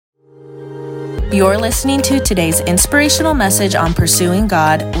You're listening to today's inspirational message on pursuing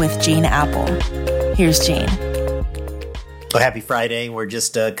God with Gene Apple. Here's Gene. Well, happy Friday. We're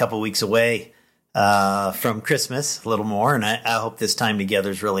just a couple weeks away from Christmas, a little more, and I hope this time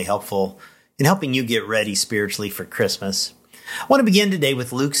together is really helpful in helping you get ready spiritually for Christmas. I want to begin today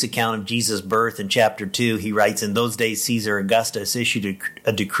with Luke's account of Jesus' birth in chapter 2. He writes, "In those days, Caesar Augustus issued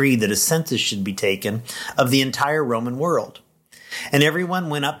a decree that a census should be taken of the entire Roman world. And everyone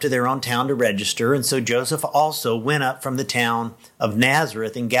went up to their own town to register, and so Joseph also went up from the town of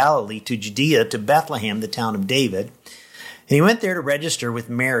Nazareth in Galilee to Judea to Bethlehem, the town of David. And he went there to register with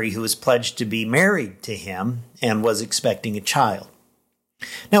Mary, who was pledged to be married to him and was expecting a child."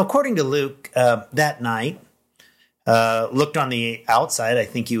 Now, according to Luke, that night looked on the outside, I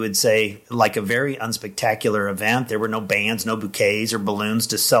think you would say, like a very unspectacular event. There were no bands, no bouquets or balloons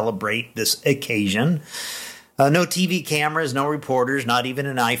to celebrate this occasion. No TV cameras, no reporters, not even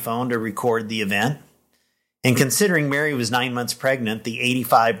an iPhone to record the event. And considering Mary was 9 months pregnant, the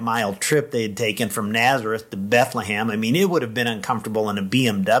 85-mile trip they had taken from Nazareth to Bethlehem, it would have been uncomfortable in a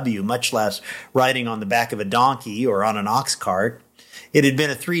BMW, much less riding on the back of a donkey or on an ox cart. It had been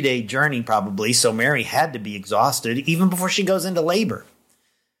a 3-day journey probably, so Mary had to be exhausted even before she goes into labor.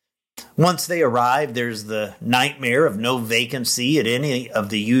 Once they arrive, there's the nightmare of no vacancy at any of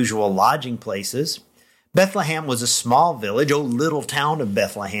the usual lodging places. Bethlehem was a small village, little town of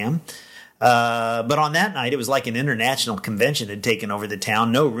Bethlehem. But on that night, it was like an international convention had taken over the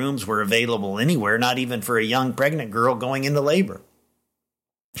town. No rooms were available anywhere, not even for a young pregnant girl going into labor.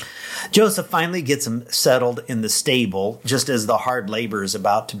 Joseph finally gets them settled in the stable just as the hard labor is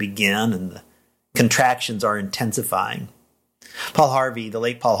about to begin and the contractions are intensifying. The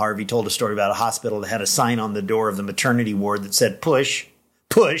late Paul Harvey, told a story about a hospital that had a sign on the door of the maternity ward that said, "Push,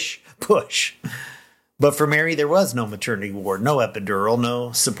 push, push." But for Mary, there was no maternity ward, no epidural,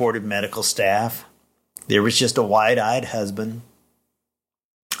 no supportive medical staff. There was just a wide-eyed husband,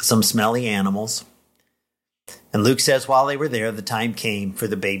 some smelly animals. And Luke says while they were there, the time came for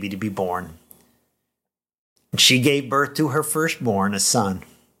the baby to be born. And she gave birth to her firstborn, a son.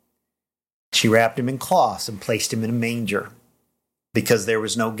 She wrapped him in cloths and placed him in a manger because there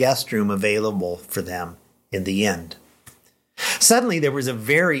was no guest room available for them in the inn. Suddenly, there was a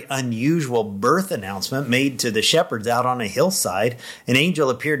very unusual birth announcement made to the shepherds out on a hillside. An angel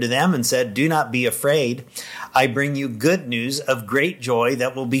appeared to them and said, "Do not be afraid. I bring you good news of great joy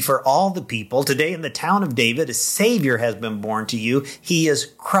that will be for all the people. Today in the town of David, a Savior has been born to you. He is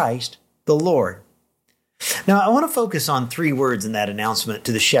Christ the Lord." Now, I want to focus on 3 words in that announcement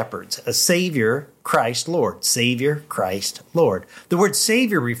to the shepherds: a Savior, Christ, Lord. Savior, Christ, Lord. The word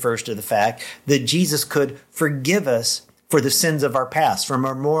Savior refers to the fact that Jesus could forgive us for the sins of our past, from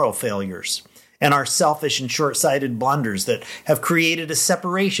our moral failures and our selfish and short-sighted blunders that have created a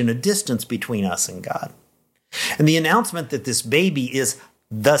separation, a distance between us and God. And the announcement that this baby is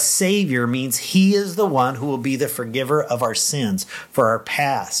the Savior means he is the one who will be the forgiver of our sins for our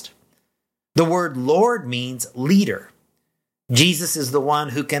past. The word Lord means leader. Jesus is the one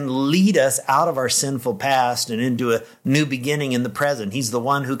who can lead us out of our sinful past and into a new beginning in the present. He's the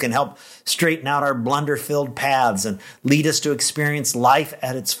one who can help straighten out our blunder-filled paths and lead us to experience life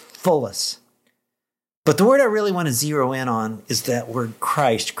at its fullest. But the word I really want to zero in on is that word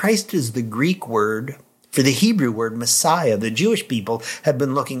Christ. Christ is the Greek word for the Hebrew word Messiah. The Jewish people had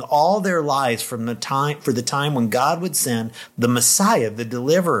been looking all their lives for the time when God would send the Messiah, the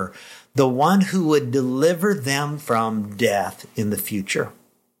deliverer, the one who would deliver them from death in the future.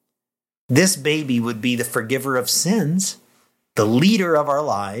 This baby would be the forgiver of sins, the leader of our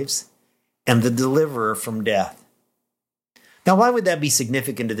lives, and the deliverer from death. Now, why would that be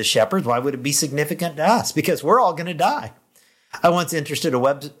significant to the shepherds? Why would it be significant to us? Because we're all going to die. I once visited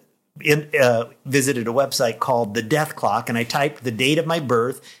a website called The Death Clock, and I typed the date of my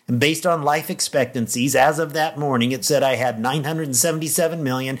birth, and based on life expectancies, as of that morning, it said I had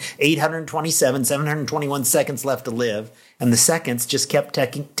 977,827,721 seconds left to live, and the seconds just kept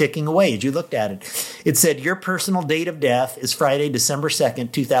ticking away as you looked at it. It said, "Your personal date of death is Friday, December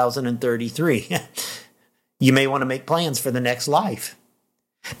 2nd, 2033. You may want to make plans for the next life."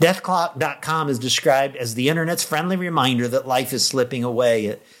 Deathclock.com is described as the internet's friendly reminder that life is slipping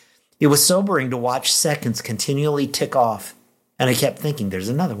away. It was sobering to watch seconds continually tick off. And I kept thinking, there's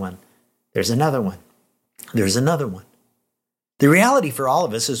another one. There's another one. There's another one. The reality for all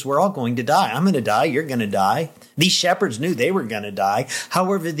of us is we're all going to die. I'm going to die. You're going to die. These shepherds knew they were going to die.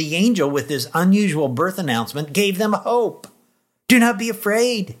 However, the angel with this unusual birth announcement gave them hope. Do not be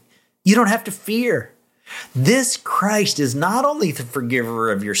afraid. You don't have to fear. This Christ is not only the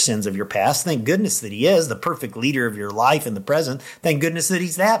forgiver of your sins of your past, thank goodness that he is, the perfect leader of your life in the present, thank goodness that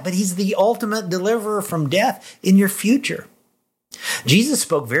he's that, but he's the ultimate deliverer from death in your future. Jesus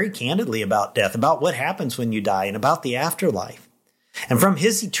spoke very candidly about death, about what happens when you die, and about the afterlife. And from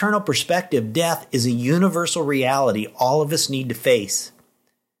his eternal perspective, death is a universal reality all of us need to face.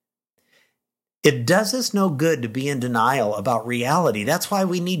 It does us no good to be in denial about reality. That's why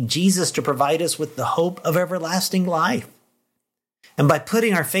we need Jesus to provide us with the hope of everlasting life. And by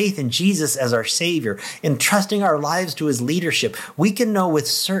putting our faith in Jesus as our Savior and trusting our lives to his leadership, we can know with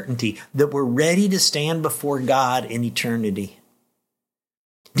certainty that we're ready to stand before God in eternity.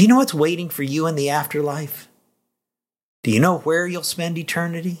 Do you know what's waiting for you in the afterlife? Do you know where you'll spend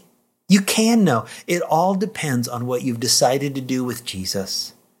eternity? You can know. It all depends on what you've decided to do with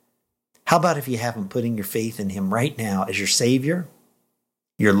Jesus. How about if you haven't putting your faith in him right now as your Savior,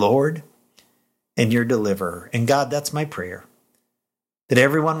 your Lord, and your deliverer? And God, that's my prayer, that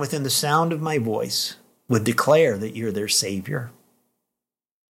everyone within the sound of my voice would declare that you're their Savior,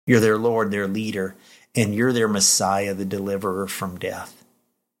 you're their Lord, their leader, and you're their Messiah, the deliverer from death.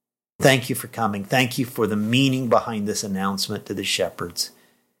 Thank you for coming. Thank you for the meaning behind this announcement to the shepherds.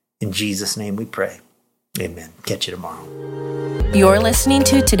 In Jesus' name we pray. Amen. Catch you tomorrow. You're listening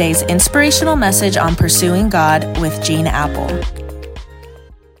to today's inspirational message on Pursuing God with Gene Apple.